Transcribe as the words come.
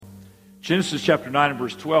Genesis chapter 9 and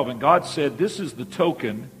verse 12, and God said, "This is the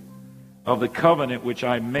token of the covenant which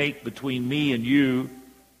I make between me and you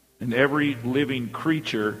and every living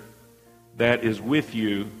creature that is with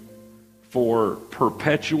you for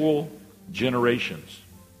perpetual generations.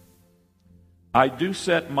 I do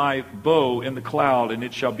set my bow in the cloud, and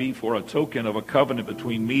it shall be for a token of a covenant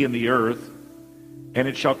between me and the earth. And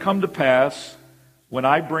it shall come to pass, when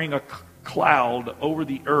I bring a cloud over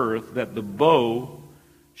the earth, that the bow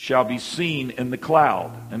shall be seen in the cloud.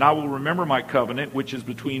 And I will remember my covenant, which is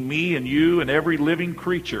between me and you and every living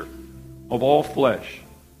creature of all flesh.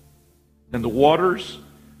 And the waters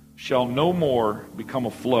shall no more become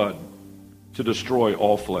a flood to destroy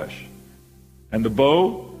all flesh. And the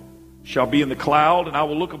bow shall be in the cloud, and I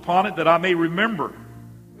will look upon it, that I may remember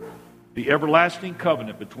the everlasting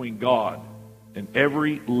covenant between God and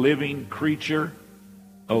every living creature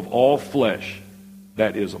of all flesh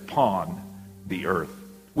that is upon the earth."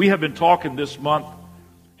 We have been talking this month,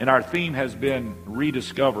 and our theme has been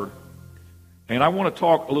rediscover. And I want to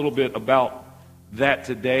talk a little bit about that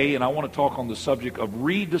today, and I want to talk on the subject of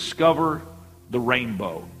rediscover the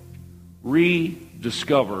rainbow.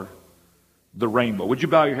 Rediscover the rainbow. Would you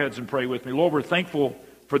bow your heads and pray with me? Lord, we're thankful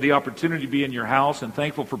for the opportunity to be in your house and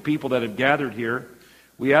thankful for people that have gathered here.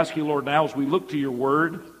 We ask you, Lord, now as we look to your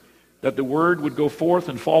word, that the word would go forth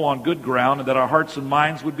and fall on good ground and that our hearts and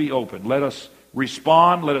minds would be open. Let us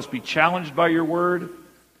respond. Let us be challenged by your word.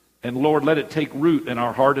 And Lord, let it take root in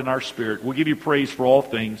our heart and our spirit. We'll give you praise for all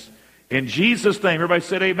things. In Jesus' name, everybody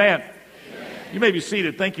said amen. Amen. You may be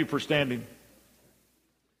seated. Thank you for standing.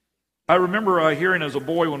 I remember hearing as a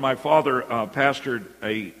boy when my father pastored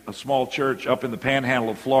a small church up in the panhandle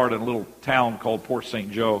of Florida in a little town called Port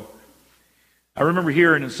St. Joe. I remember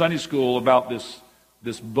hearing in Sunday school about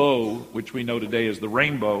this bow, which we know today as the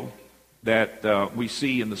rainbow, that we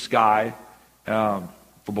see in the sky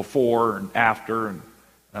for before and after,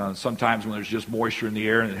 and sometimes when there's just moisture in the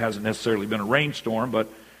air and it hasn't necessarily been a rainstorm, but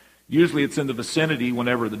usually it's in the vicinity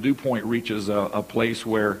whenever the dew point reaches a place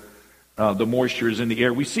where the moisture is in the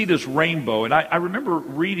air. We see this rainbow, and I remember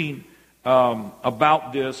reading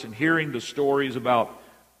about this and hearing the stories about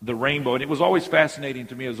the rainbow, and it was always fascinating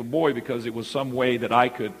to me as a boy because it was some way that I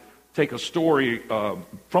could take a story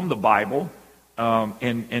from the Bible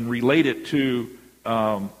and relate it to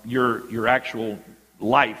your actual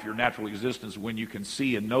life, your natural existence, when you can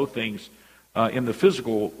see and know things in the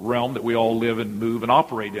physical realm that we all live and move and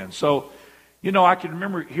operate in. So, you know, I can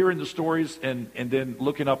remember hearing the stories and then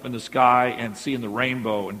looking up in the sky and seeing the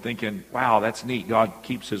rainbow and thinking, wow, that's neat. God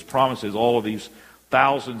keeps his promises all of these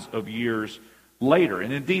thousands of years later.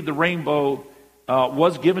 And indeed, the rainbow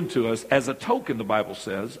was given to us as a token, the Bible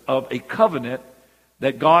says, of a covenant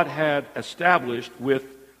that God had established with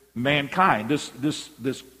mankind.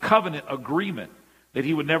 This covenant agreement that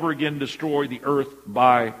he would never again destroy the earth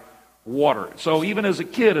by water. So even as a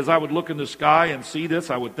kid, as I would look in the sky and see this,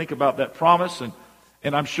 I would think about that promise,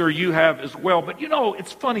 and I'm sure you have as well. But you know,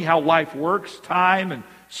 it's funny how life works. Time and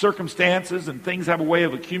circumstances and things have a way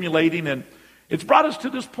of accumulating, and it's brought us to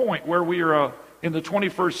this point where we are in the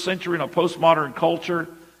 21st century in a postmodern culture,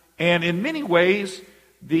 and in many ways,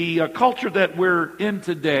 the culture that we're in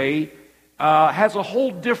today has a whole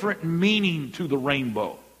different meaning to the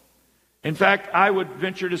rainbow. In fact, I would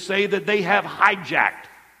venture to say that they have hijacked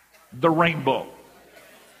the rainbow,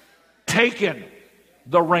 taken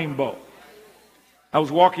the rainbow. I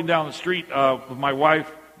was walking down the street with my wife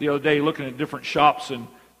the other day looking at different shops, and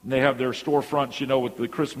they have their storefronts, you know, with the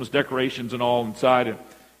Christmas decorations and all inside,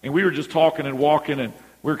 and we were just talking and walking, and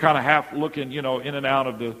we were kind of half looking, you know, in and out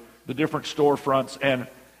of the different storefronts, and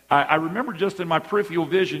I remember just in my peripheral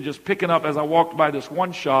vision just picking up as I walked by this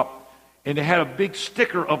one shop, and it had a big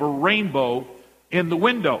sticker of a rainbow in the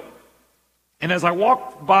window. And as I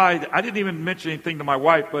walked by, I didn't even mention anything to my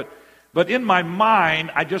wife, but in my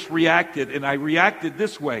mind, I just reacted, and I reacted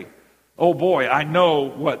this way. Oh boy, I know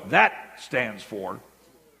what that stands for.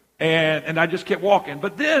 And I just kept walking.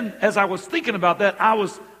 But then, as I was thinking about that,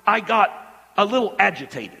 I got a little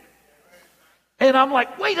agitated. And I'm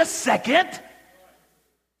like, wait a second.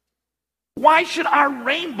 Why should our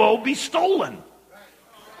rainbow be stolen?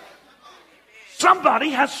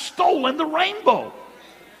 Somebody has stolen the rainbow.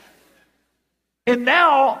 And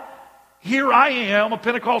now, here I am, a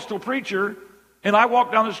Pentecostal preacher, and I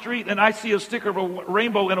walk down the street and I see a sticker of a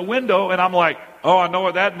rainbow in a window, and I'm like, oh, I know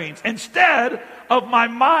what that means. Instead of my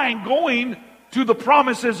mind going to the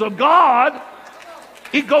promises of God,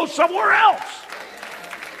 it goes somewhere else.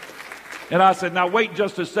 And I said, now wait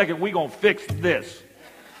just a second, we're going to fix this.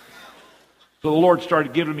 So the Lord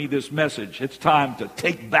started giving me this message. It's time to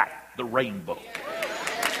take back the rainbow.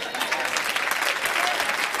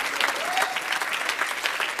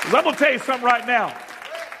 'Cause I'm going to tell you something right now.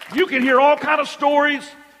 You can hear all kinds of stories.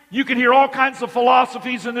 You can hear all kinds of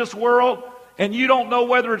philosophies in this world, and you don't know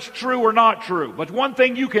whether it's true or not true. But one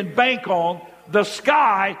thing you can bank on, the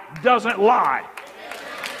sky doesn't lie.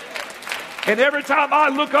 And every time I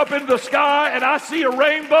look up into the sky and I see a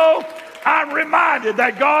rainbow, I'm reminded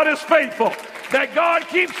that God is faithful, that God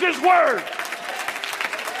keeps His word,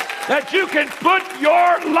 that you can put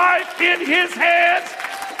your life in His hands.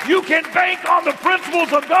 You can bank on the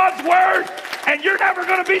principles of God's word, and you're never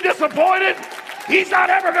going to be disappointed. He's not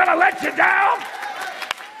ever going to let you down.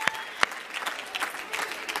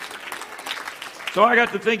 So I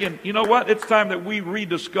got to thinking, you know what? It's time that we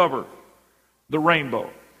rediscover the rainbow.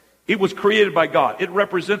 It was created by God. It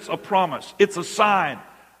represents a promise. It's a sign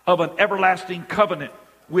of an everlasting covenant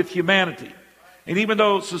with humanity. And even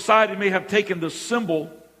though society may have taken the symbol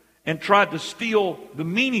and tried to steal the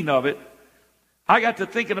meaning of it, I got to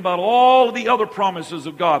thinking about all of the other promises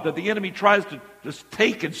of God that the enemy tries to just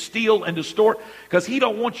take and steal and distort, because he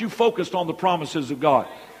don't want you focused on the promises of God.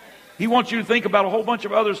 He wants you to think about a whole bunch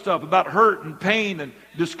of other stuff, about hurt and pain and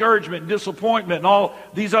discouragement and disappointment and all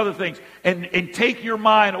these other things, and take your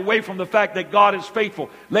mind away from the fact that God is faithful.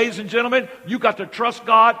 Ladies and gentlemen, you got to trust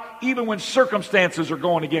God even when circumstances are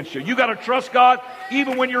going against you. You got to trust God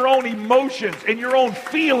even when your own emotions and your own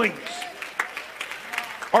feelings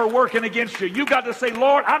are working against you. You got to say,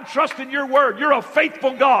 Lord, I'm trusting your word. You're a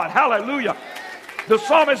faithful God. Hallelujah. The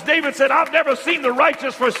psalmist David said, I've never seen the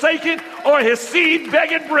righteous forsaken or his seed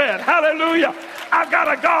begging bread. Hallelujah. I've got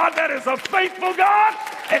a God that is a faithful God.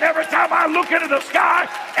 And every time I look into the sky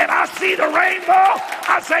and I see the rainbow,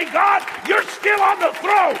 I say, God, you're still on the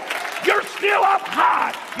throne. You're still up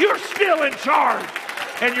high. You're still in charge.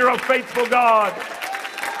 And you're a faithful God.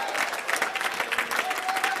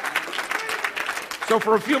 So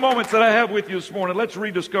for a few moments that I have with you this morning, let's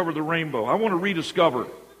rediscover the rainbow. I want to rediscover.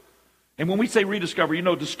 And when we say rediscover, you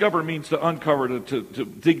know, discover means to uncover, to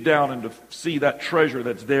dig down and to see that treasure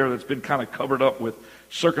that's there, that's been kind of covered up with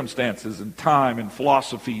circumstances and time and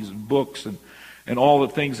philosophies and books and all the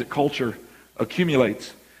things that culture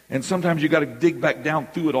accumulates. And sometimes you got to dig back down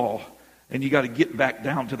through it all, and you got to get back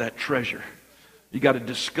down to that treasure. You got to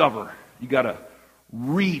discover. You got to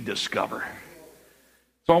rediscover.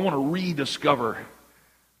 So I want to rediscover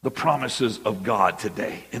the promises of God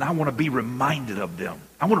today. And I want to be reminded of them.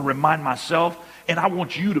 I want to remind myself, and I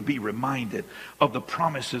want you to be reminded of the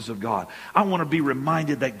promises of God. I want to be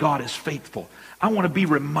reminded that God is faithful. I want to be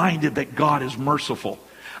reminded that God is merciful.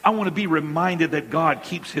 I want to be reminded that God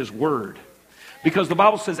keeps His word. Because the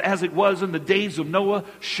Bible says, as it was in the days of Noah,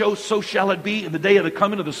 so shall it be in the day of the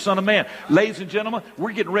coming of the Son of Man. Ladies and gentlemen,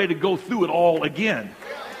 we're getting ready to go through it all again.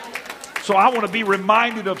 So I want to be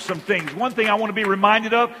reminded of some things. One thing I want to be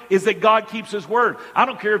reminded of is that God keeps His word. I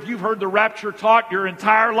don't care if you've heard the rapture taught your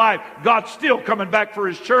entire life. God's still coming back for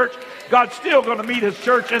His church. God's still going to meet His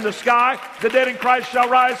church in the sky. The dead in Christ shall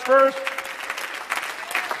rise first.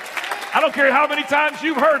 I don't care how many times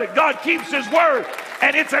you've heard it. God keeps His word.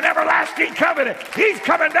 And it's an everlasting covenant. He's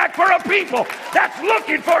coming back for a people that's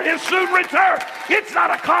looking for His soon return. It's not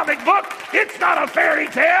a comic book. It's not a fairy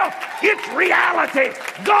tale. It's reality.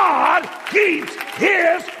 God keeps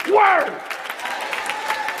His word.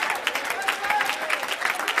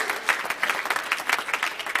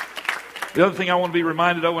 The other thing I want to be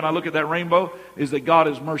reminded of when I look at that rainbow is that God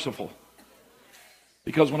is merciful.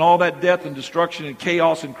 Because when all that death and destruction and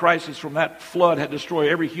chaos and crisis from that flood had destroyed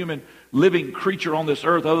every human living creature on this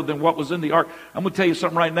earth other than what was in the ark, I'm going to tell you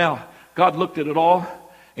something right now. God looked at it all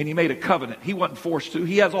and He made a covenant. He wasn't forced to.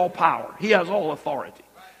 He has all power. He has all authority.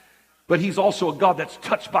 But He's also a God that's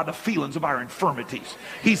touched by the feelings of our infirmities.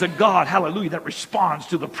 He's a God, hallelujah, that responds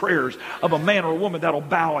to the prayers of a man or a woman that'll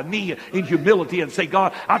bow a knee in humility and say,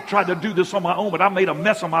 God, I've tried to do this on my own, but I made a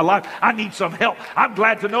mess of my life. I need some help. I'm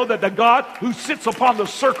glad to know that the God who sits upon the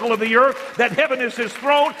circle of the earth, that heaven is His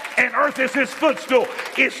throne and earth is His footstool,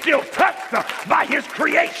 is still touched by His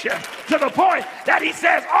creation to the point that He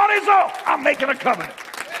says on His own, I'm making a covenant.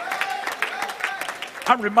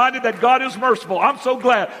 I'm reminded that God is merciful. I'm so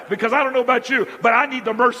glad, because I don't know about you, but I need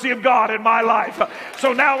the mercy of God in my life.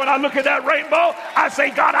 So now when I look at that rainbow, I say,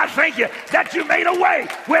 God, I thank you that you made a way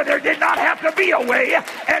where there did not have to be a way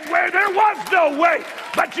and where there was no way.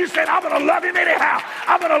 But you said, I'm going to love him anyhow.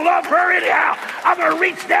 I'm going to love her anyhow. I'm going to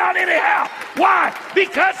reach down anyhow. Why?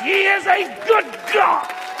 Because He is a good God.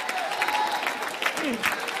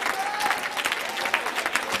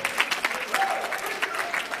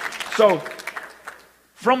 So,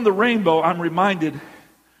 from the rainbow, I'm reminded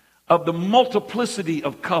of the multiplicity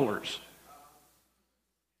of colors.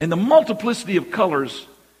 And the multiplicity of colors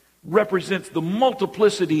represents the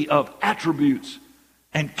multiplicity of attributes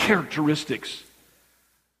and characteristics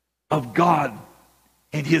of God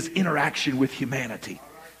and his interaction with humanity.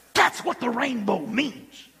 That's what the rainbow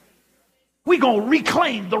means. We're going to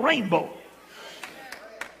reclaim the rainbow.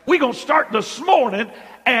 We're going to start this morning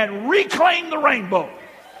and reclaim the rainbow.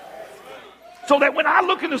 So that when I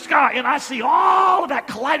look in the sky and I see all of that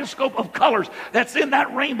kaleidoscope of colors that's in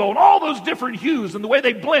that rainbow and all those different hues and the way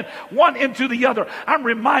they blend one into the other, I'm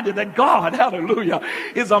reminded that God, hallelujah,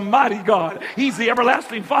 is a mighty God. He's the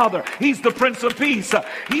everlasting Father. He's the Prince of Peace.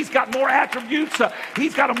 He's got more attributes.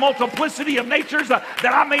 He's got a multiplicity of natures that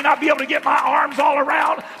I may not be able to get my arms all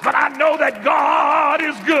around, but I know that God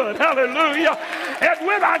is good. Hallelujah. And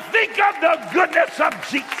when I think of the goodness of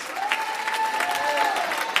Jesus,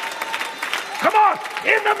 come on,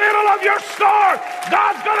 in the middle of your storm,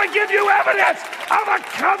 God's going to give you evidence of a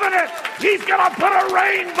covenant. He's going to put a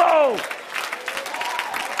rainbow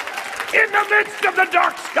in the midst of the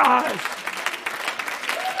dark skies.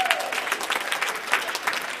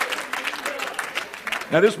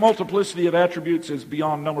 Now, this multiplicity of attributes is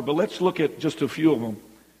beyond number, but let's look at just a few of them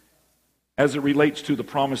as it relates to the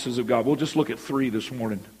promises of God. We'll just look at 3 this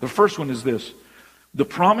morning. The first one is this: the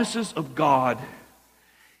promises of God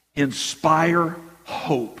inspire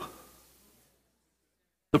hope.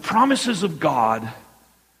 The promises of God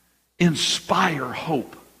inspire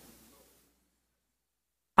hope.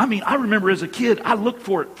 I mean, I remember as a kid, I looked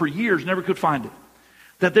for it for years, never could find it,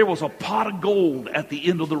 that there was a pot of gold at the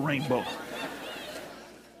end of the rainbow.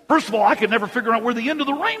 First of all, I could never figure out where the end of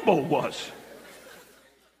the rainbow was.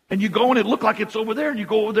 And you go and it looked like it's over there, and you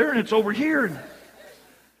go over there and it's over here.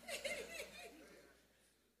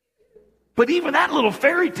 But even that little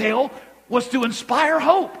fairy tale was to inspire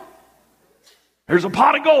hope. There's a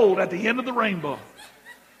pot of gold at the end of the rainbow.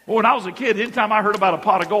 Well, when I was a kid, anytime I heard about a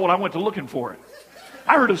pot of gold, I went to looking for it.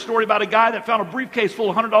 I heard a story about a guy that found a briefcase full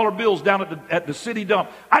of $100 bills down at the city dump.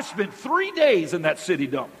 I spent 3 days in that city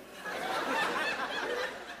dump.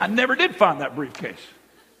 I never did find that briefcase.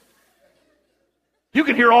 You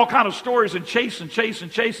can hear all kinds of stories and chase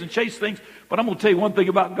things, but I'm going to tell you one thing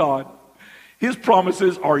about God. His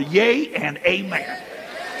promises are yea and amen.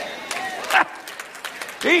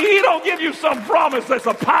 He don't give you some promise that's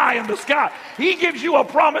a pie in the sky. He gives you a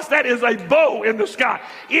promise that is a bow in the sky.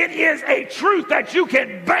 It is a truth that you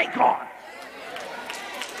can bank on.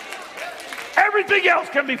 Everything else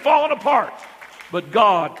can be falling apart, but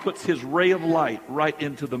God puts his ray of light right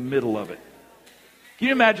into the middle of it. Can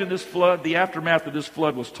you imagine this flood? The aftermath of this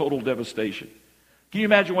flood was total devastation. Can you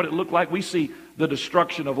imagine what it looked like? We see the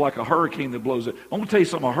destruction of like a hurricane that blows it. I'm going to tell you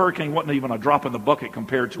something. A hurricane wasn't even a drop in the bucket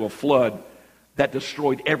compared to a flood that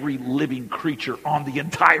destroyed every living creature on the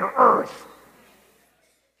entire earth.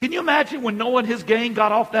 Can you imagine when Noah and his gang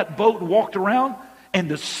got off that boat and walked around, and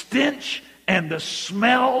the stench and the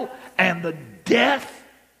smell and the death?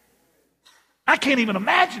 I can't even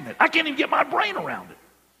imagine it. I can't even get my brain around it.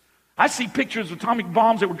 I see pictures of atomic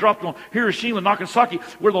bombs that were dropped on Hiroshima and Nagasaki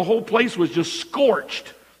where the whole place was just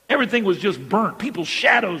scorched. Everything was just burnt. People's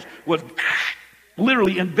shadows was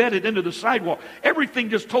literally embedded into the sidewalk. Everything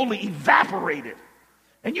just totally evaporated.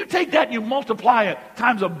 And you take that and you multiply it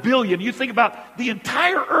times 1 billion. You think about the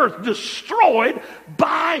entire earth destroyed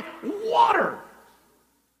by water.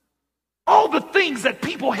 All the things that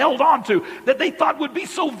people held on to that they thought would be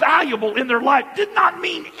so valuable in their life did not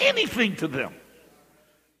mean anything to them.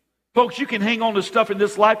 Folks, you can hang on to stuff in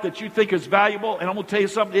this life that you think is valuable, and I'm going to tell you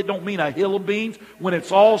something, it don't mean a hill of beans. When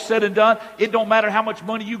it's all said and done, it don't matter how much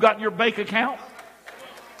money you got in your bank account.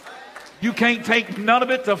 You can't take none of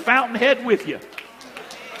it to Fountainhead with you.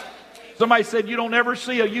 Somebody said you don't ever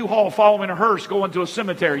see a U-Haul following a hearse going to a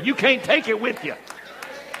cemetery. You can't take it with you.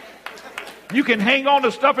 You can hang on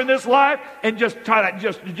to stuff in this life and just try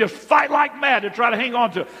to just fight like mad to try to hang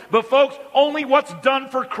on to it. But folks, only what's done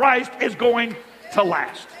for Christ is going to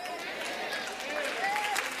last.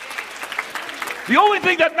 The only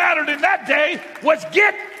thing that mattered in that day was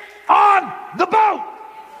get on the boat.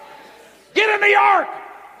 Get in the ark.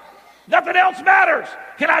 Nothing else matters.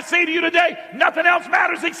 Can I say to you today, nothing else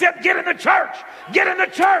matters except get in the church. Get in the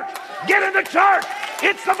church. Get in the church.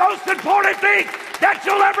 It's the most important thing that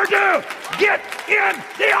you'll ever do. Get in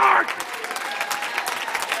the ark.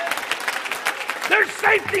 There's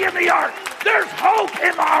safety in the ark. There's hope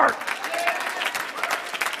in the ark.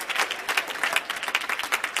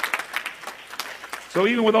 So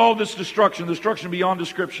even with all this destruction beyond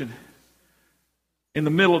description, in the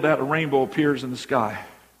middle of that, a rainbow appears in the sky.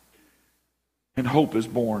 And hope is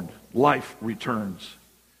born. Life returns.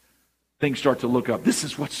 Things start to look up. This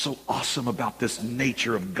is what's so awesome about this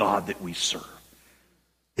nature of God that we serve,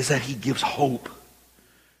 is that he gives hope.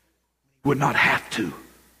 He would not have to.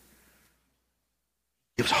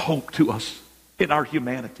 gives hope to us in our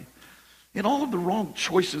humanity. In all of the wrong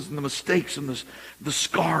choices and the mistakes and the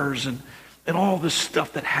scars and all this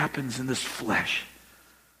stuff that happens in this flesh,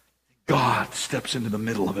 God steps into the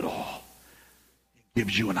middle of it all and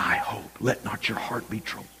gives you and I hope. Let not your heart be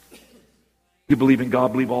troubled. You believe in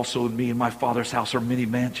God, believe also in me. In my Father's house are many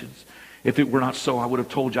mansions. If it were not so, I would have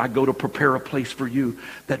told you, I go to prepare a place for you,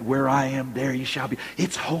 that where I am, there you shall be.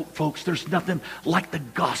 It's hope, folks. There's nothing like the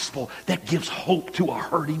gospel that gives hope to a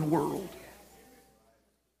hurting world.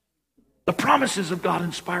 The promises of God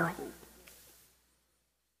inspire hope.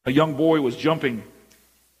 A young boy was jumping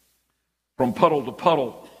from puddle to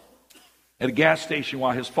puddle at a gas station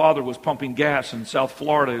while his father was pumping gas in South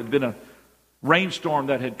Florida. It had been a rainstorm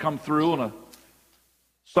that had come through on a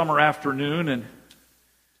summer afternoon, and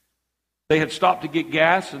they had stopped to get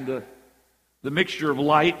gas, and the mixture of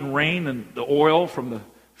light and rain and the oil from the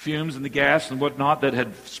fumes and the gas and whatnot that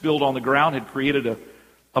had spilled on the ground had created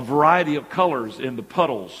a variety of colors in the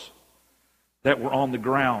puddles that were on the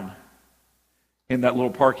ground in that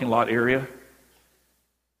little parking lot area.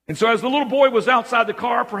 And so as the little boy was outside the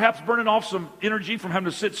car, perhaps burning off some energy from having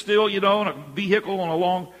to sit still, in a vehicle on a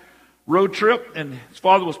long road trip, and his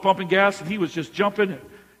father was pumping gas, and he was just jumping.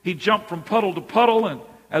 He jumped from puddle to puddle, and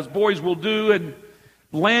as boys will do, and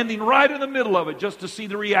landing right in the middle of it just to see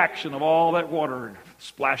the reaction of all that water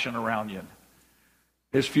splashing around you.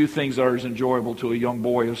 There's few things that are as enjoyable to a young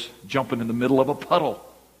boy as jumping in the middle of a puddle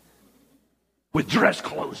with dress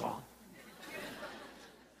clothes on.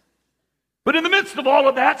 But in the midst of all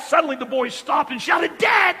of that, suddenly the boy stopped and shouted,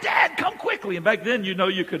 "Dad, Dad, come quickly." And back then,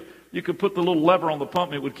 you could put the little lever on the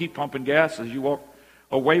pump and it would keep pumping gas as you walk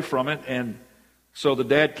away from it. And so the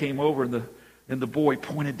dad came over, and the boy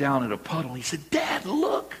pointed down at a puddle. He said, "Dad,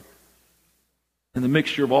 look." In the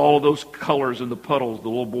mixture of all of those colors in the puddles, the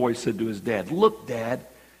little boy said to his dad, "Look, Dad,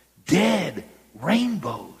 dead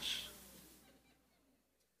rainbows."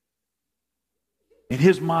 In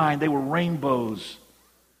his mind, they were rainbows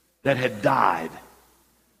that had died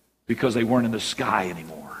because they weren't in the sky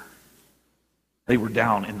anymore. They were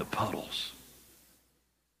down in the puddles.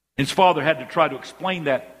 His father had to try to explain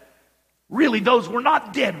that really those were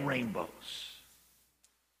not dead rainbows.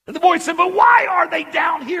 And the boy said, "But why are they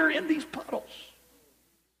down here in these puddles?"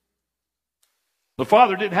 The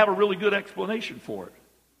father didn't have a really good explanation for it.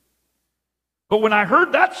 But when I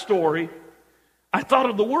heard that story, I thought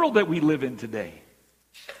of the world that we live in today.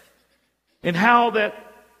 And how that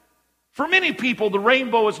for many people the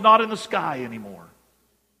rainbow is not in the sky anymore.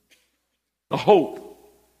 The hope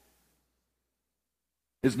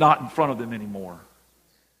is not in front of them anymore.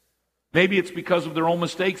 Maybe it's because of their own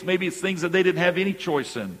mistakes. Maybe it's things that they didn't have any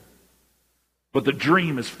choice in. But the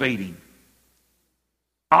dream is fading.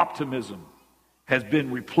 Optimism has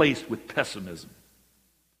been replaced with pessimism.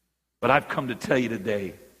 But I've come to tell you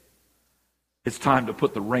today, it's time to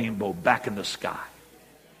put the rainbow back in the sky.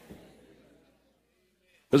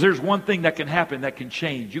 Because there's one thing that can happen that can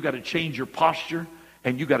change. You got to change your posture,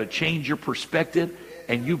 and you got to change your perspective,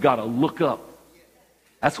 and you got to look up.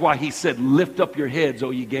 That's why he said, "Lift up your heads,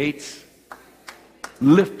 O ye gates."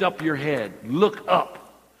 Lift up your head. Look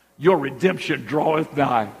up. Your redemption draweth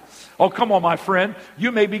nigh. Oh, come on, my friend.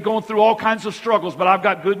 You may be going through all kinds of struggles, but I've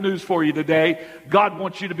got good news for you today. God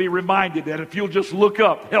wants you to be reminded that if you'll just look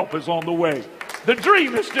up, help is on the way. The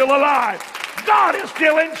dream is still alive. God is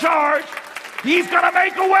still in charge. He's going to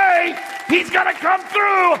make a way. He's going to come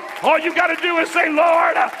through. All you got to do is say,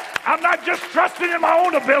 "Lord, I'm not just trusting in my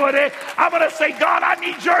own ability. I'm going to say, God, I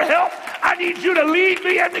need your help. I need you to lead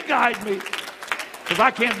me and to guide me. Because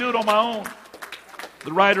I can't do it on my own."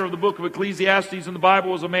 The writer of the book of Ecclesiastes in the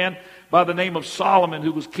Bible was a man by the name of Solomon,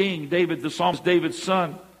 who was king. David, the psalmist, David's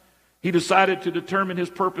son. He decided to determine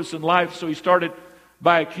his purpose in life, so he started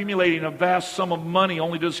by accumulating a vast sum of money,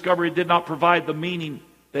 only to discover it did not provide the meaning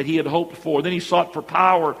that he had hoped for. Then he sought for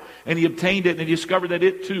power, and he obtained it, and he discovered that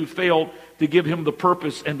it too failed to give him the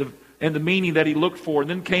purpose and the meaning that he looked for. And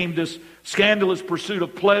then came this scandalous pursuit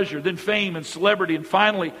of pleasure, then fame and celebrity, and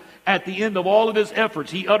finally, at the end of all of his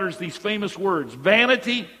efforts, he utters these famous words,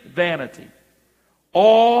 "Vanity, vanity.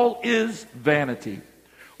 All is vanity."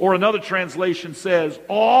 Or another translation says,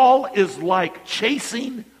 "All is like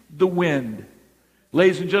chasing the wind."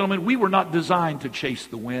 Ladies and gentlemen, we were not designed to chase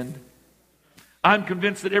the wind. I'm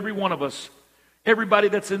convinced that every one of us, everybody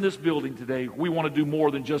that's in this building today, we want to do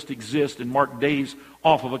more than just exist and mark days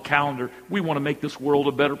off of a calendar. We want to make this world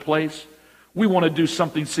a better place. We want to do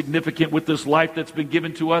something significant with this life that's been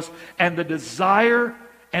given to us. And the desire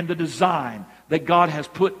and the design that God has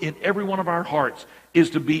put in every one of our hearts is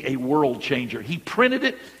to be a world changer. He printed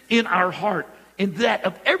it in our heart in that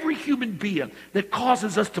of every human being that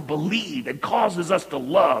causes us to believe and causes us to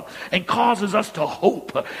love and causes us to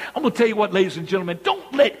hope. I'm going to tell you what, ladies and gentlemen,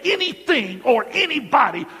 don't let anything or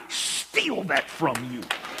anybody steal that from you.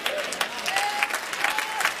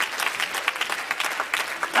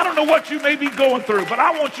 I don't know what you may be going through, but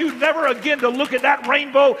I want you never again to look at that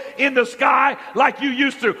rainbow in the sky like you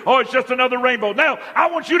used to. Oh, it's just another rainbow. No, I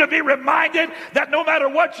want you to be reminded that no matter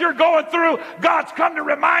what you're going through, God's come to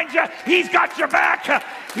remind you He's got your back.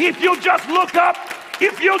 If you'll just look up,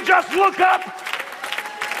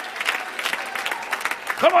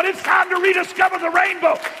 come on, it's time to rediscover the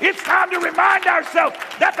rainbow. It's time to remind ourselves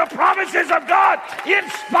that the promises of God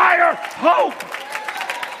inspire hope.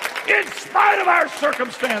 In spite of our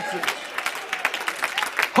circumstances,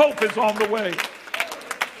 hope is on the way.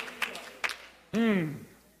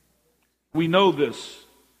 We know this.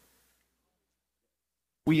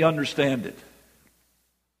 We understand it.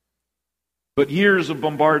 But years of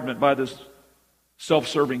bombardment by this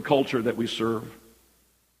self-serving culture that we serve,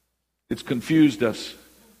 it's confused us.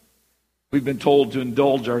 We've been told to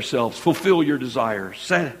indulge ourselves, fulfill your desires,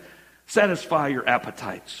 satisfy your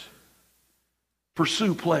appetites.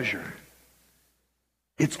 Pursue pleasure.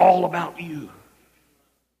 It's all about you.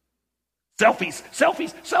 Selfies,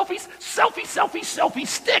 selfies, selfies, selfies, selfies, selfies,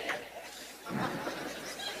 stick.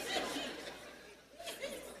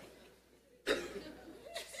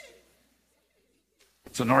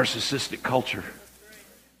 It's a narcissistic culture.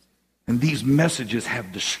 And these messages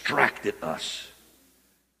have distracted us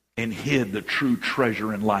and hid the true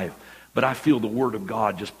treasure in life. But I feel the Word of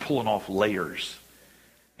God just pulling off layers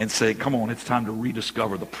and say, come on, it's time to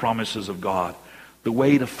rediscover the promises of God. The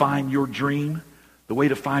way to find your dream, the way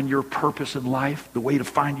to find your purpose in life, the way to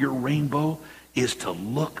find your rainbow is to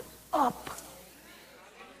look up.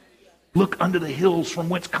 Look unto the hills from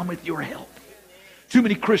whence cometh your help. Too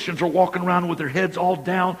many Christians are walking around with their heads all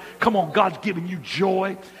down. Come on, God's giving you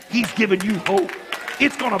joy. He's giving you hope.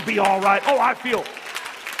 It's going to be all right. Oh, I feel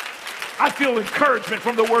encouragement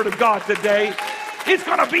from the Word of God today. It's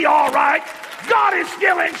going to be all right. God is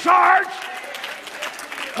still in charge.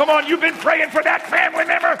 Come on, you've been praying for that family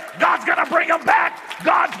member. God's going to bring them back.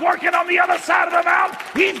 God's working on the other side of the mountain.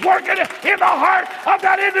 He's working in the heart of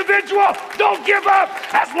that individual. Don't give up.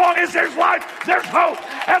 As long as there's life, there's hope.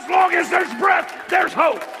 As long as there's breath, there's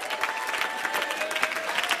hope.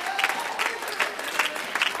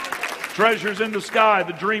 Treasures in the sky.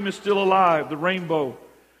 The dream is still alive. The rainbow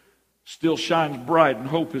still shines bright, and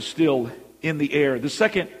hope is still in the air. The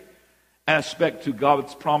second aspect to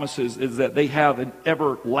God's promises is that they have an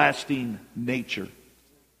everlasting nature.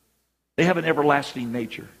 They have an everlasting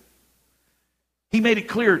nature. He made it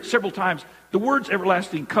clear several times. The words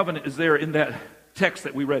everlasting covenant is there in that text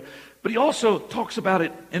that we read. But he also talks about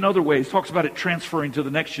it in other ways, talks about it transferring to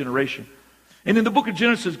the next generation. And in the book of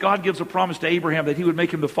Genesis, God gives a promise to Abraham that he would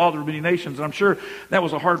make him the father of many nations. And I'm sure that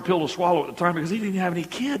was a hard pill to swallow at the time because he didn't have any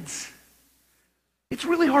kids. It's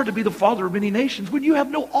really hard to be the father of many nations when you have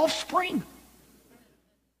no offspring.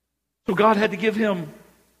 So God had to give him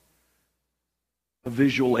a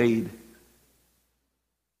visual aid.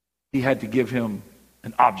 He had to give him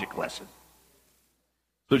an object lesson.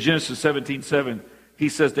 So Genesis 17:7, he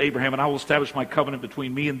says to Abraham, and I will establish my covenant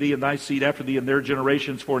between me and thee and thy seed after thee and their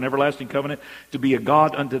generations for an everlasting covenant to be a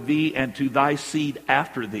God unto thee and to thy seed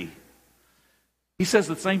after thee. He says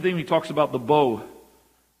the same thing when he talks about the bow,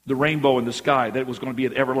 the rainbow in the sky, that it was going to be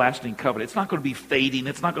an everlasting covenant. It's not going to be fading.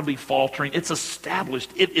 It's not going to be faltering. It's established.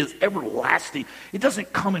 It is everlasting. It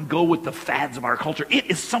doesn't come and go with the fads of our culture. It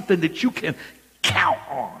is something that you can count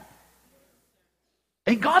on.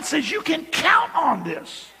 And God says you can count on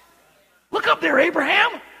this. Look up there, Abraham.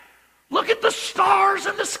 Look at the stars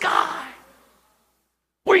in the sky.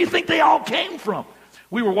 Where do you think they all came from?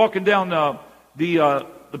 We were walking down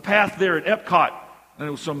the path there at Epcot. And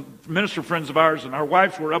it was some minister friends of ours, and our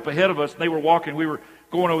wives were up ahead of us, and they were walking. We were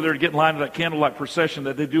going over there to get in line to that candlelight procession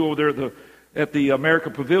that they do over there at the America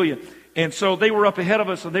Pavilion. And so they were up ahead of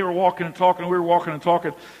us, and they were walking and talking, and we were walking and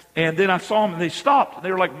talking. And then I saw them, and they stopped.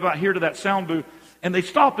 They were like about here to that sound booth. And they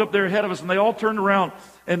stopped up there ahead of us, and they all turned around,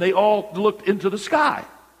 and they all looked into the sky.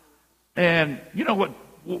 And you know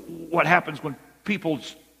what happens when people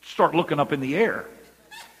start looking up in the air?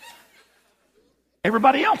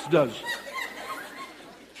 Everybody else does.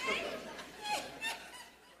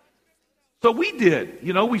 So we did,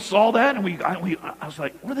 we saw that, and I was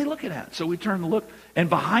like, what are they looking at? So we turned to look, and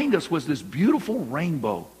behind us was this beautiful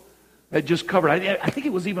rainbow that just covered. I think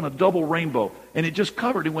it was even a double rainbow, and it just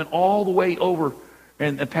covered. It went all the way over,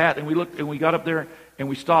 and Pat, and we looked, and we got up there, and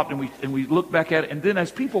we stopped, and we looked back at it, and then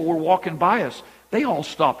as people were walking by us, they all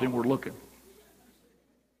stopped and were looking.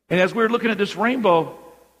 And as we were looking at this rainbow,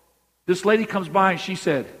 this lady comes by and she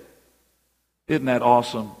said, "Isn't that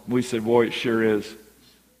awesome?" We said, "Boy, it sure is."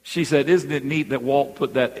 She said, "Isn't it neat that Walt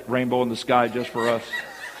put that rainbow in the sky just for us?"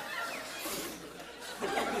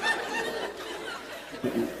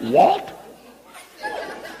 Walt?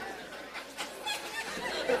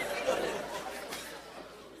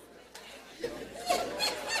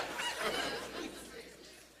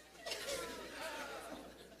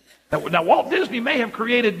 Now, Walt Disney may have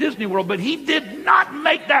created Disney World, but he did not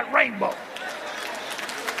make that rainbow.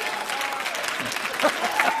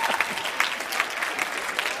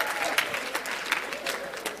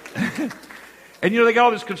 And they got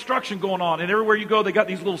all this construction going on, and everywhere you go, they got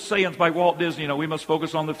these little sayings by Walt Disney. We must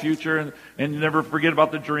focus on the future and never forget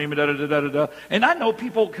about the dream, and da-da-da-da-da. And I know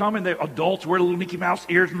people come, and adults wear little Mickey Mouse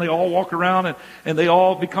ears, and they all walk around, and they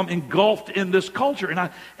all become engulfed in this culture. And I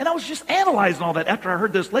was just analyzing all that after I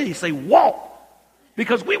heard this lady say, Walt,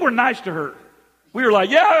 because we were nice to her. We were like,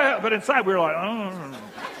 yeah, but inside we were like,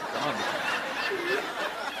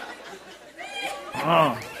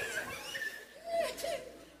 oh.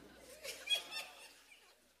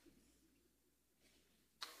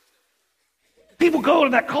 People go to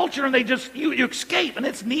that culture and they just, you escape, and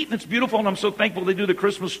it's neat and it's beautiful, and I'm so thankful they do the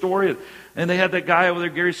Christmas story. And they had that guy over there,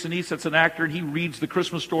 Gary Sinise, that's an actor, and he reads the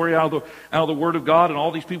Christmas story out of the Word of God, and all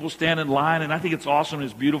these people stand in line, and I think it's awesome and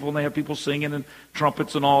it's beautiful, and they have people singing and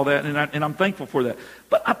trumpets and all that, and I'm thankful for that.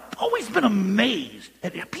 But I've always been amazed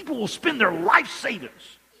at people will spend their life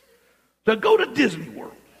savings to go to Disney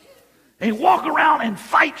World and walk around and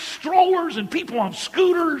fight strollers and people on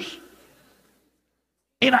scooters.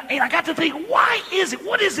 And I got to think, why is it?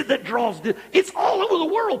 What is it that draws this? It's all over the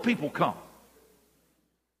world people come.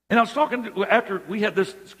 And I was talking, after we had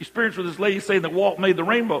this experience with this lady saying that Walt made the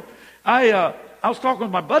rainbow, I was talking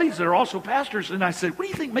with my buddies that are also pastors, and I said, what do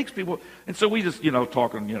you think makes people? And so we just,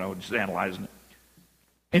 talking, just analyzing it.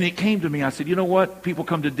 And it came to me, I said, you know what? People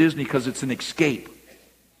come to Disney because it's an escape.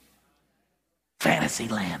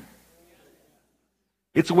 Fantasyland.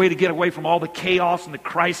 It's a way to get away from all the chaos and the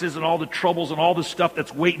crisis and all the troubles and all the stuff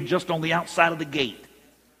that's waiting just on the outside of the gate.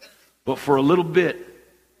 But for a little bit,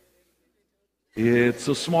 it's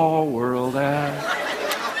a small world. You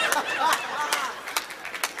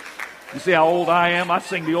see how old I am? I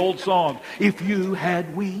sing the old song. If you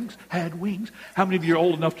had wings, had wings. How many of you are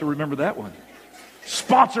old enough to remember that one?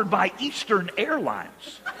 Sponsored by Eastern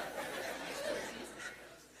Airlines.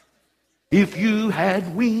 If you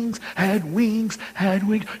had wings, had wings, had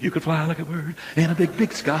wings, you could fly like a bird in a big,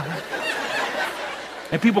 big sky.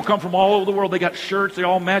 And people come from all over the world. They got shirts. They're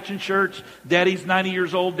all matching shirts. Daddy's 90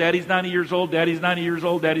 years old. Daddy's 90 years old. Daddy's 90 years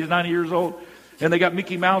old. Daddy's 90 years old. And they got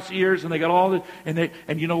Mickey Mouse ears, and they got all the,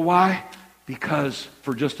 and you know why? Because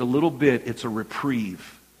for just a little bit, it's a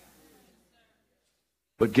reprieve.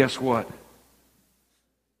 But guess what?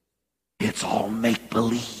 It's all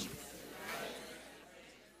make-believe.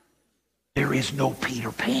 There is no Peter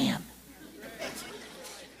Pan.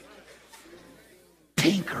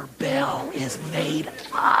 Tinker Bell is made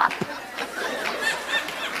up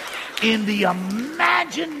in the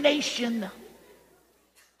imagination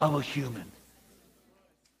of a human.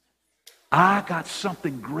 I got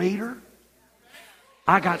something greater.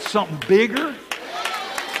 I got something bigger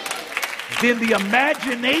than the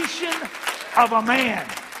imagination of a man.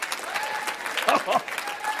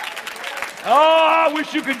 Oh, I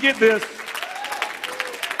wish you could get this.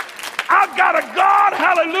 I've got a God,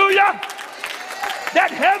 hallelujah,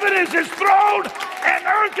 that heaven is his throne and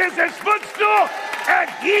earth is his footstool,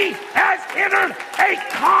 and he has entered a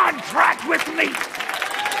contract with me.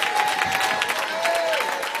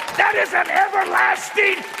 That is an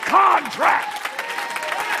everlasting contract.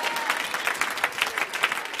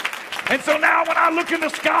 And so now when I look in the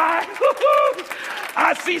sky,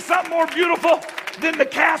 I see something more beautiful than the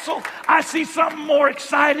castle. I see something more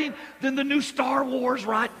exciting than the new Star Wars,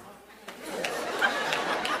 right?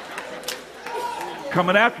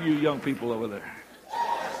 Coming after you, young people over there.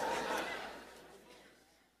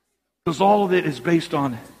 Because all of it is based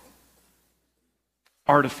on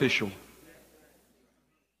artificial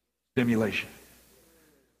stimulation.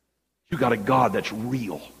 You got a God that's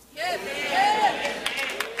real.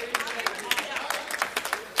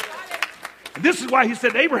 And this is why he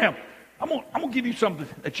said to Abraham, I'm gonna give you something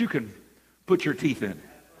that you can put your teeth in.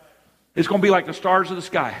 It's going to be like the stars of the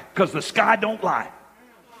sky, because the sky don't lie.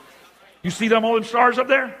 You see them, all them stars up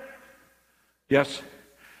there? Yes.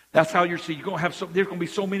 That's how you're seeing. You're going to have there's going to be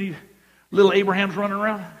so many little Abrahams running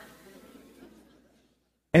around.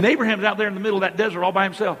 And Abraham's out there in the middle of that desert all by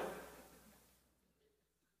himself.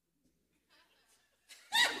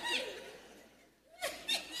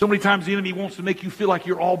 So many times the enemy wants to make you feel like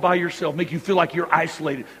you're all by yourself, make you feel like you're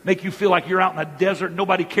isolated, make you feel like you're out in a desert,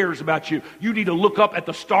 nobody cares about you. You need to look up at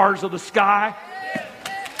the stars of the sky.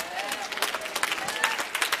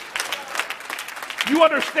 You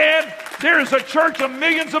understand? There is a church of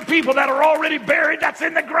millions of people that are already buried, that's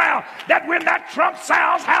in the ground, that when that trump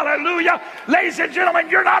sounds, hallelujah, ladies and gentlemen,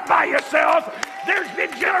 you're not by yourself. There's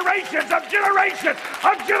been generations of generations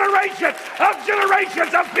of generations of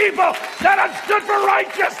generations of people that have stood for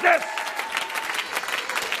righteousness.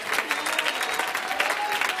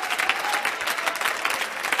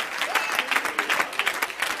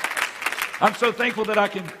 I'm so thankful that I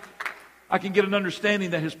can get an understanding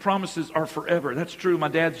that his promises are forever. That's true in my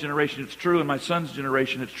dad's generation. It's true in my son's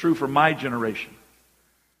generation. It's true for my generation.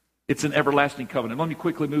 It's an everlasting covenant. Let me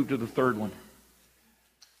quickly move to the third one.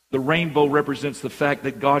 The rainbow represents the fact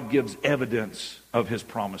that God gives evidence of his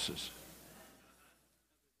promises.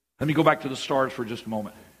 Let me go back to the stars for just a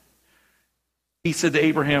moment. He said to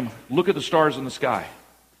Abraham, look at the stars in the sky,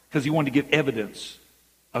 because he wanted to give evidence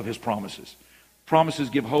of his promises. Promises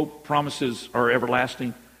give hope. Promises are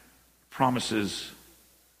everlasting. Promises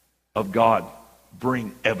of God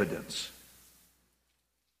bring evidence.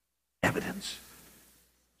 Evidence.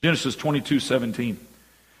 Genesis 22:17.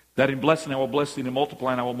 That in blessing I will bless thee, and in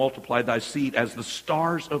multiplying I will multiply thy seed as the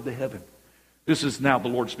stars of the heaven. This is now the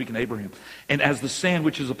Lord speaking to Abraham. And as the sand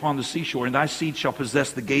which is upon the seashore, and thy seed shall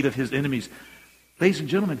possess the gate of his enemies. Ladies and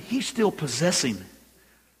gentlemen, he's still possessing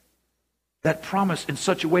that promise in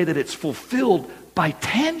such a way that it's fulfilled by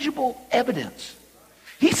tangible evidence.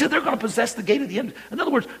 He said they're going to possess the gate of the enemy. In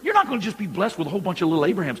other words, you're not going to just be blessed with a whole bunch of little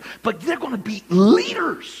Abrahams, but they're going to be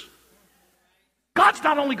leaders. God's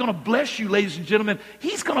not only going to bless you, ladies and gentlemen,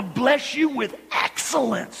 he's going to bless you with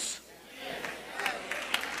excellence.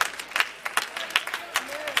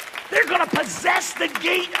 They're going to possess the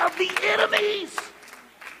gate of the enemies.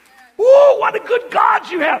 Ooh, what a good God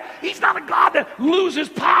you have. He's not a God that loses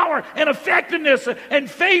power and effectiveness and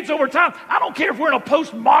fades over time. I don't care if we're in a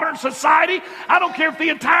postmodern society. I don't care if the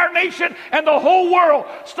entire nation and the whole world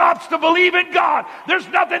stops to believe in God. There's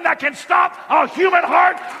nothing that can stop a human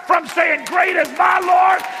heart from saying, great is my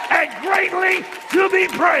Lord and greatly to be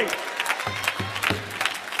praised.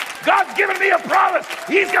 God's given me a promise.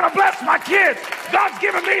 He's going to bless my kids. God's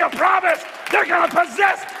given me a promise. They're going to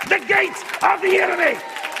possess the gates of the enemy.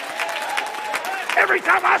 Every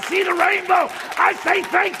time I see the rainbow, I say,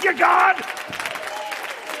 thank you, God.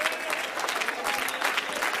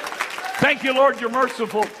 Thank you, Lord, you're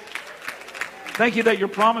merciful. Thank you that your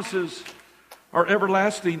promises are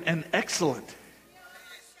everlasting and excellent.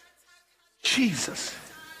 Jesus.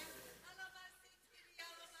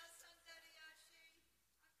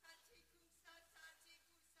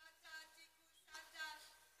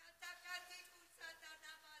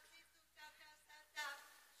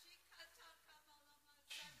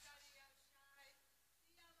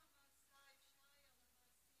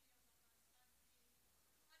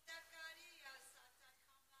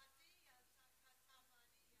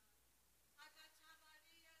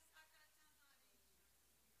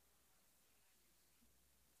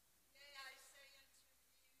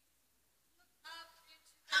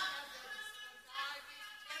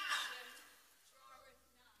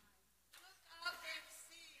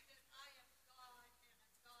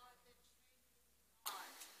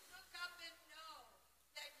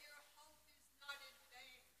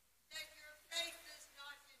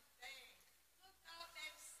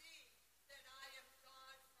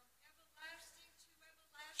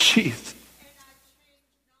 Jesus.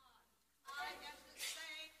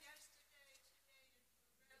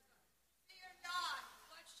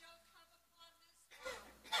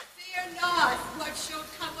 Fear not what shall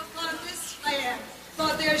come upon this land,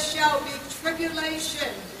 for there shall be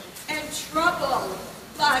tribulation and trouble,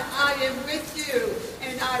 but I am with you,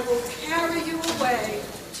 and I will carry you away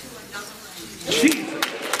to another land. Jesus.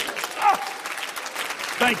 Oh.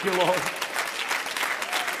 Thank you, Lord.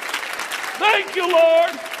 Thank you,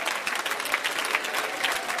 Lord.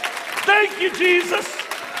 Thank you, Jesus.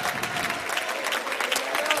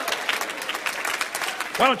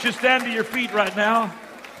 Why don't you stand to your feet right now?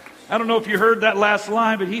 I don't know if you heard that last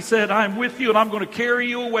line, but he said, I'm with you and I'm going to carry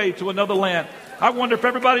you away to another land. I wonder if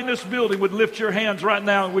everybody in this building would lift your hands right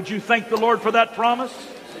now and would you thank the Lord for that promise?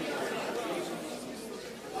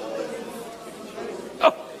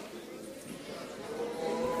 Oh.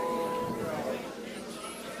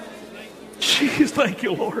 Jeez, thank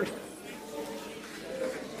you, Lord.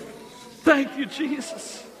 Thank you,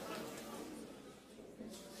 Jesus.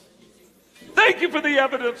 Thank you for the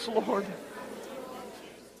evidence, Lord.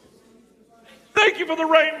 Thank you for the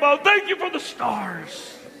rainbow. Thank you for the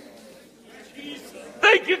stars.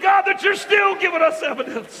 Thank you, God, that you're still giving us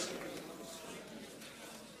evidence.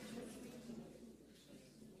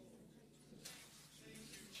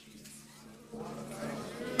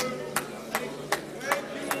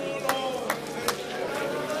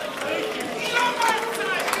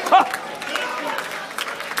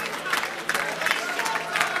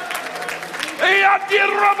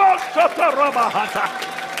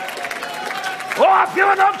 Oh, I feel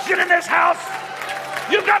an unction in this house.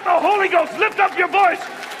 You've got the Holy Ghost. Lift up your voice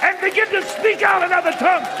and begin to speak out in other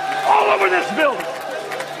tongues all over this building.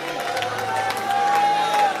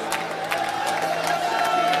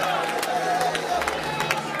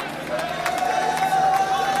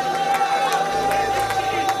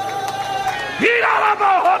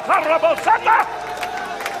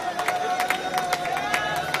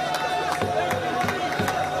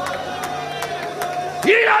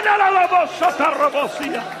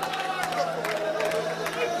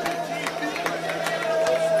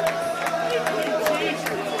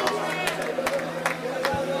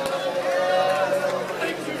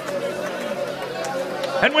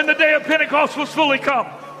 And when the day of Pentecost was fully come,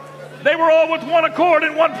 they were all with one accord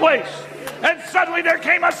in one place. And suddenly there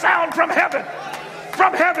came a sound from heaven,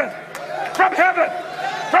 from heaven, from heaven,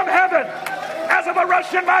 from heaven, as of a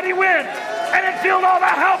rushing mighty wind. And it filled all the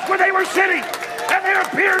house where they were sitting. And there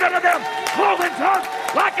appeared unto them cloven tongues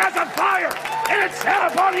like as of fire. And it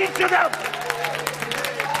sat upon each of them.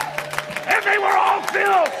 And they were all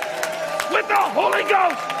filled with the Holy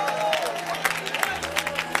Ghost.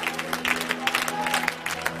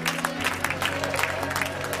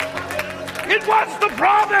 It was the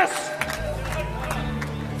promise.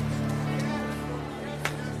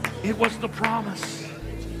 It was the promise.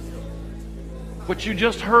 What you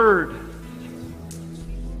just heard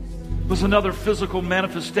was another physical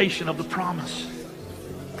manifestation of the promise.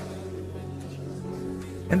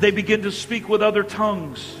 And they began to speak with other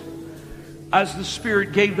tongues as the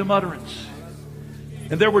Spirit gave them utterance.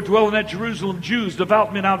 And there were dwelling at Jerusalem Jews,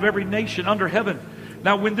 devout men out of every nation under heaven.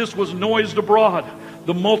 Now when this was noised abroad,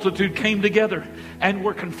 the multitude came together and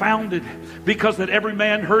were confounded, because that every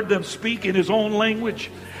man heard them speak in his own language.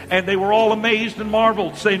 And they were all amazed and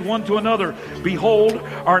marveled, saying one to another, Behold,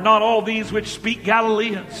 are not all these which speak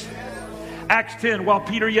Galileans? Acts 10, while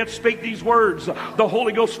Peter yet spake these words, the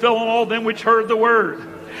Holy Ghost fell on all them which heard the word.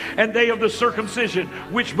 And they of the circumcision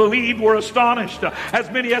which believed were astonished, as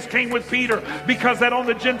many as came with Peter, because that on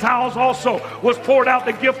the Gentiles also was poured out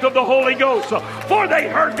the gift of the Holy Ghost. For they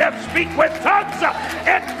heard them speak with tongues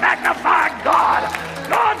and magnify God.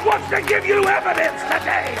 God wants to give you evidence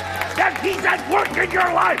today that He's at work in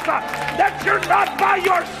your life, that you're not by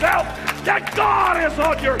yourself, that God is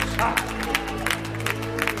on your side.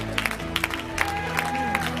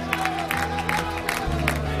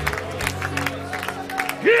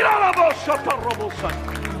 I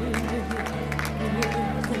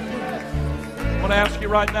want to ask you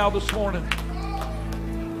right now this morning,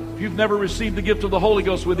 if you've never received the gift of the Holy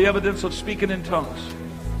Ghost with the evidence of speaking in tongues,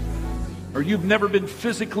 or you've never been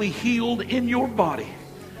physically healed in your body.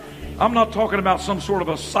 I'm not talking about some sort of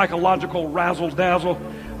a psychological razzle-dazzle.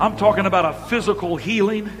 I'm talking about a physical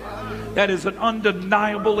healing that is an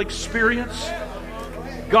undeniable experience.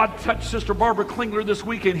 God touched Sister Barbara Klingler this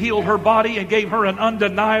week and healed her body and gave her an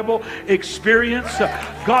undeniable experience.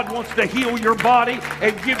 God wants to heal your body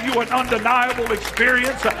and give you an undeniable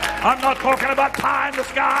experience. I'm not talking about pie in the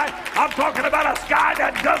sky. I'm talking about a sky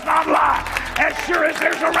that does not lie. As sure as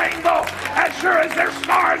there's a rainbow, as sure as there's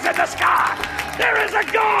stars in the sky, there is a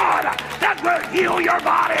God that will heal your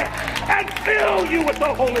body and fill you with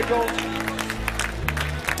the Holy Ghost.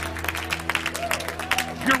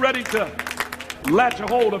 If you're ready to latch a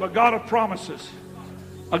hold of a God of promises,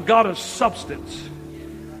 a God of substance,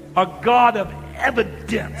 a God of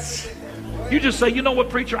evidence. You just say, you know what,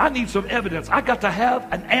 preacher, I need some evidence. I got to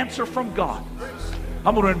have an answer from God.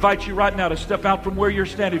 I'm going to invite you right now to step out from where you're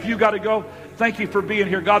standing. If you got to go, thank you for being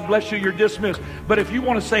here. God bless you. You're dismissed. But if you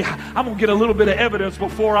want to say, I'm going to get a little bit of evidence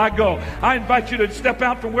before I go, I invite you to step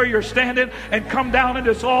out from where you're standing and come down in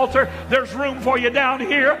this altar. There's room for you down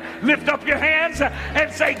here. Lift up your hands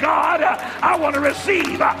and say, God, I want to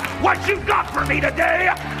receive what you've got for me today.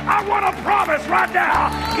 I want to promise right now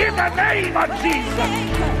in the name of Jesus.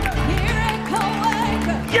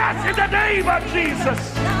 Yes, in the name of Jesus.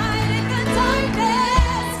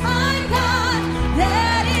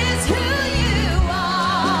 That is who you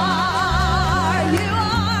are. You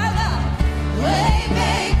are the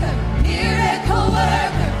waymaker, miracle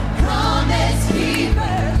worker, promise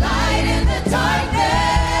keeper, light in the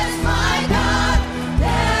darkness. My God,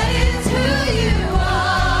 that is who you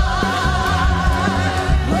are.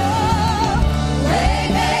 Oh,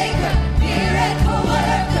 waymaker, miracle worker.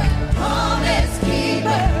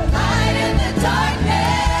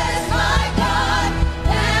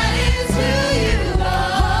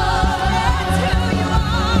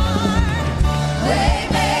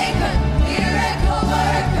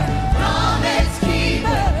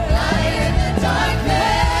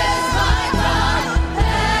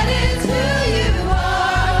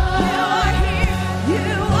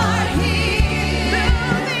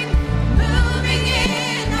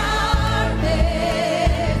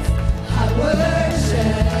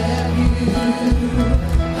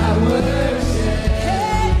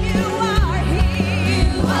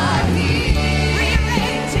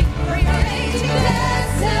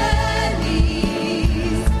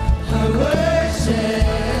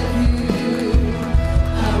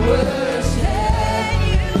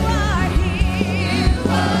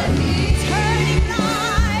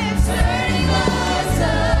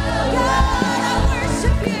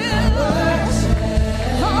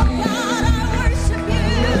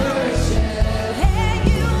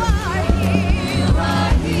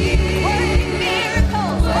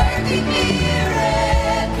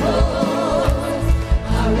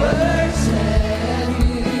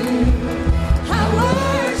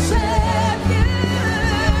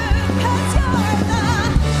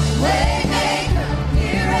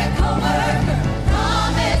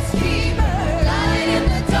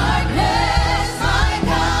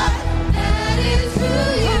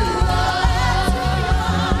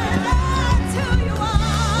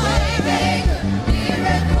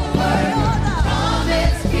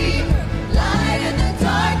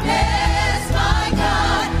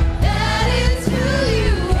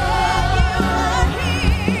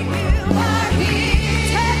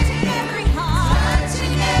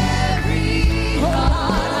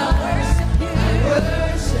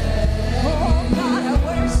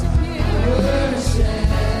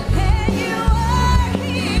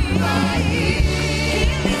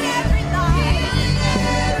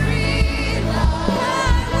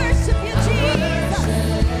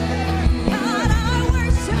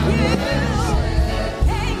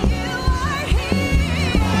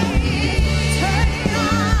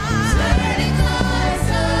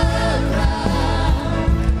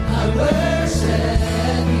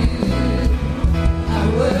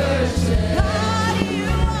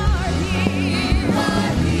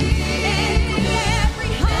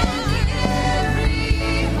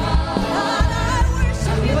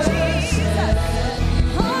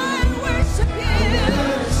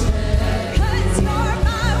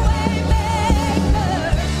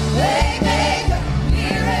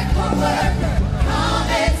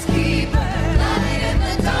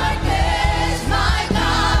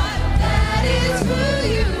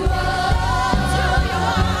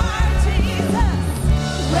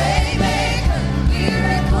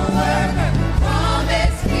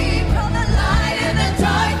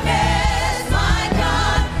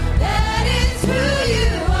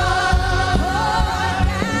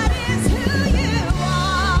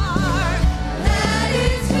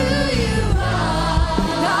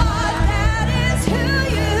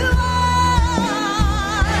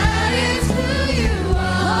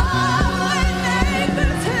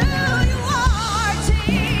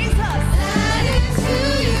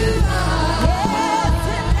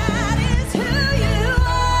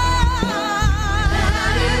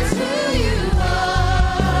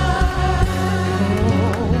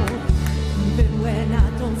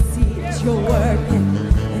 you're working.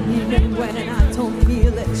 And even when I don't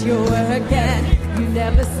feel that you're working, you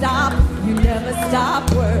never stop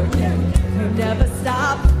working.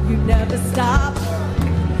 You never stop